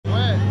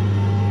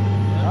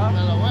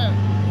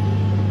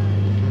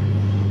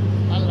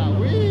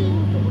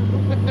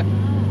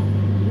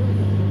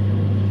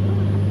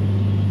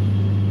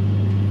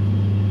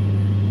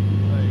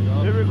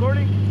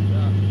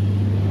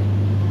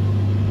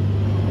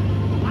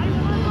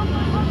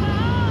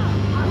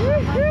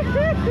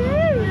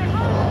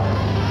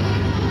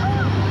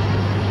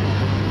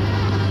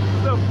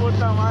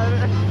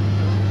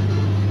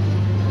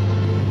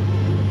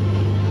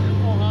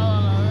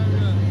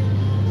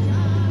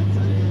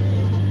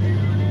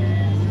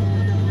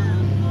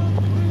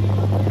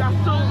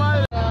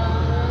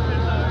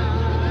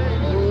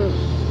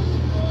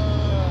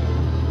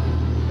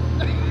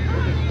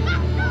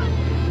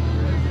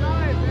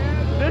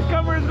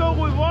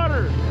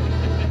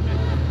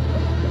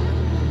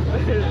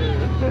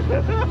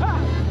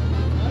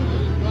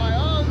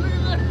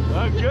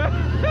I'm good.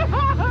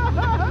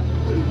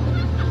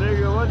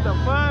 Nigga, what the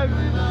fuck?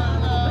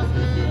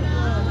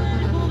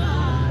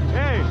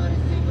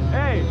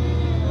 Hey,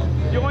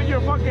 you want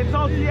your fucking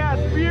salty ass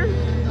beer?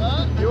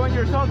 Huh? You want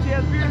your salty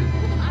ass beer?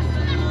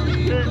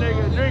 Here,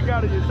 nigga, drink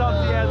out of your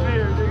salty ass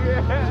beer,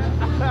 nigga.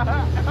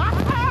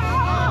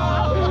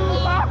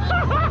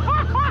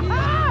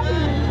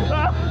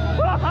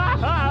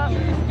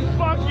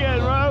 Fuck yeah,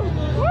 bro.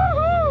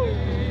 Woohoo!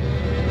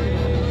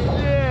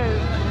 Yeah.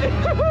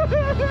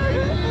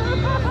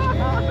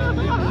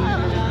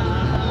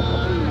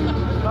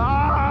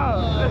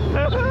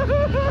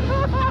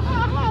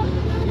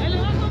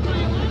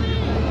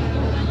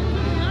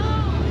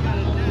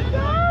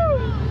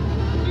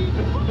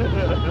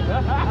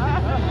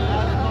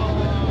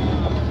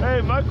 Hey,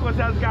 Marcos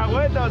has got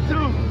wet though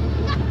too.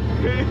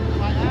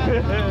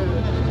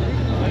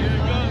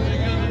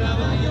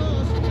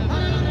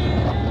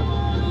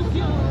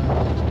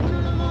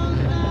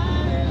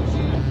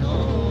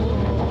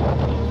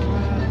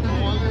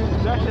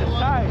 That's just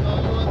tight.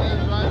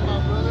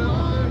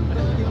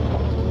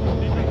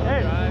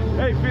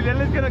 Hey,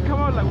 Fidel is gonna come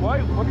out like,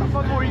 what the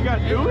fuck were you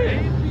guys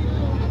doing?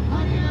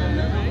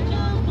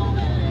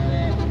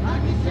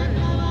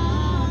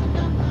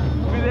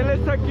 Fidel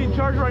is taking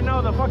charge right now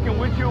of the fucking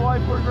windshield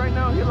wipers right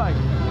now. He like,